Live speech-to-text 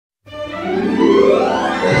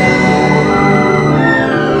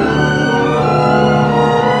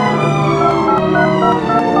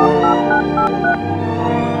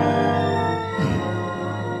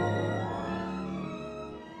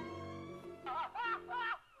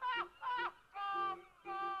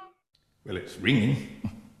Well, it's ringing.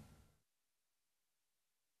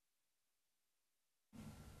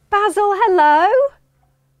 Basil, hello.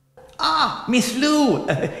 Ah, Miss Lou.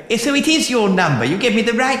 So it is your number. You gave me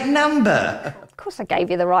the right number. Of course I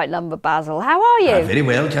gave you the right number, Basil. How are you? Very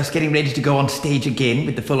well. Just getting ready to go on stage again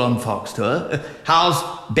with the full-on Fox tour. How's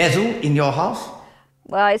Basil in your house?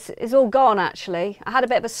 Well, it's all gone, actually. I had a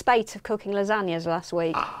bit of a spate of cooking lasagnas last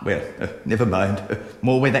week. Well, never mind.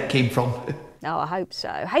 More where that came from. Oh, I hope so.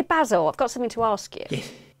 Hey, Basil, I've got something to ask you.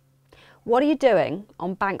 Yes. What are you doing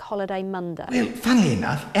on Bank Holiday Monday? Well, funnily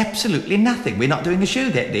enough, absolutely nothing. We're not doing a show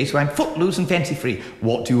that day, so I'm footloose and fancy-free.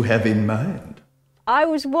 What do you have in mind? I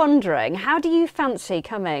was wondering, how do you fancy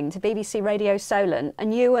coming to BBC Radio Solent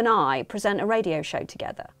and you and I present a radio show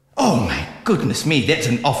together? Oh, my goodness me, that's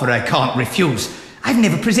an offer I can't refuse. I've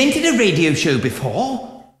never presented a radio show before.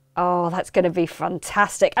 Oh, that's going to be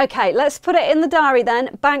fantastic. OK, let's put it in the diary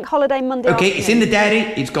then. Bank Holiday Monday afternoon. It's in the diary.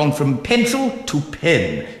 It's gone from pencil to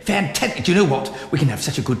pen. Fantastic. Do you know what? We can have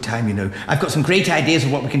such a good time, you know. I've got some great ideas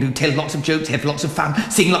of what we can do. Tell lots of jokes, have lots of fun,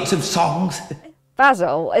 sing lots of songs.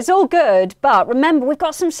 Basil, it's all good, but remember, we've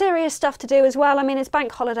got some serious stuff to do as well. I mean, it's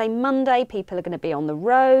Bank Holiday Monday. People are going to be on the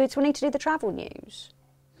roads. We need to do the travel news.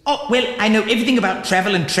 Oh, well, I know everything about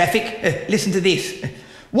travel and traffic. Listen to this.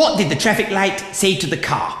 What did the traffic light say to the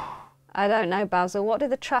car? I don't know, Basil. What did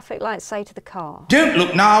the traffic light say to the car? Don't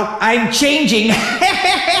look now. I'm changing.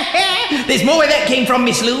 There's more where that came from,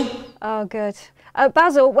 Miss Lou. Oh, good.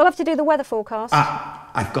 Basil, we'll have to do the weather forecast.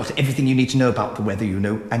 I've got everything you need to know about the weather, you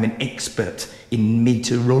know. I'm an expert in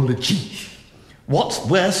meteorology. What's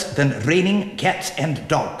worse than raining cats and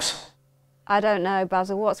dogs? I don't know,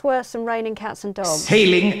 Basil. What's worse than raining cats and dogs?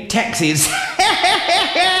 Sailing taxis.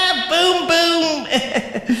 Boom, boom.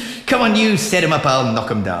 Come on, you set 'em up, I'll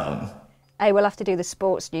knock 'em down. Hey, we'll have to do the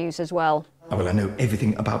sports news as well. Oh, well, I know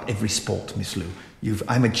everything about every sport, Miss Lou.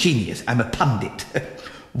 I'm a genius. I'm a pundit.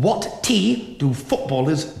 What tea do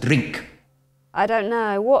footballers drink? I don't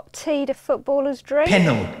know. What tea do footballers drink?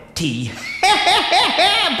 Penalty.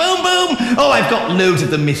 Boom, boom. Oh, I've got loads of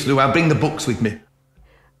them, Miss Lou. I'll bring the books with me.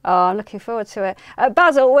 Oh, I'm looking forward to it.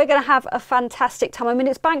 Basil, we're going to have a fantastic time. I mean,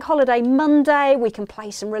 it's Bank Holiday Monday. We can play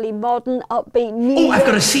some really modern, upbeat music. Oh, I've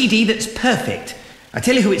got a CD that's perfect. I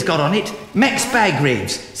tell you who it's got on it. Max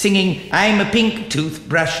Bygraves singing, I'm a pink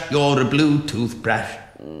toothbrush, you're a blue toothbrush.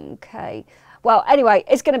 OK. Well, anyway,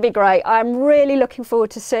 it's going to be great. I'm really looking forward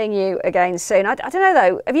to seeing you again soon. I don't know,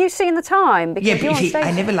 though. Have you seen the time? Because but you see,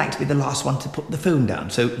 I never like to be the last one to put the phone down.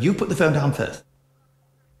 So you put the phone down first.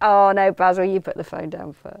 Oh, no, Basil, you put the phone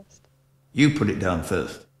down first. You put it down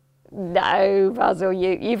first. No, Basil,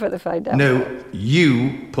 you put the phone down No, first.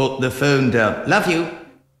 You put the phone down. Love you.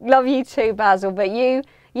 Love you too, Basil, but you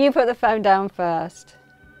put the phone down first.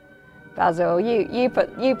 Basil, you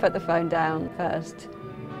put the phone down first.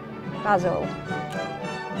 Basil. You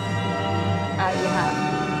have.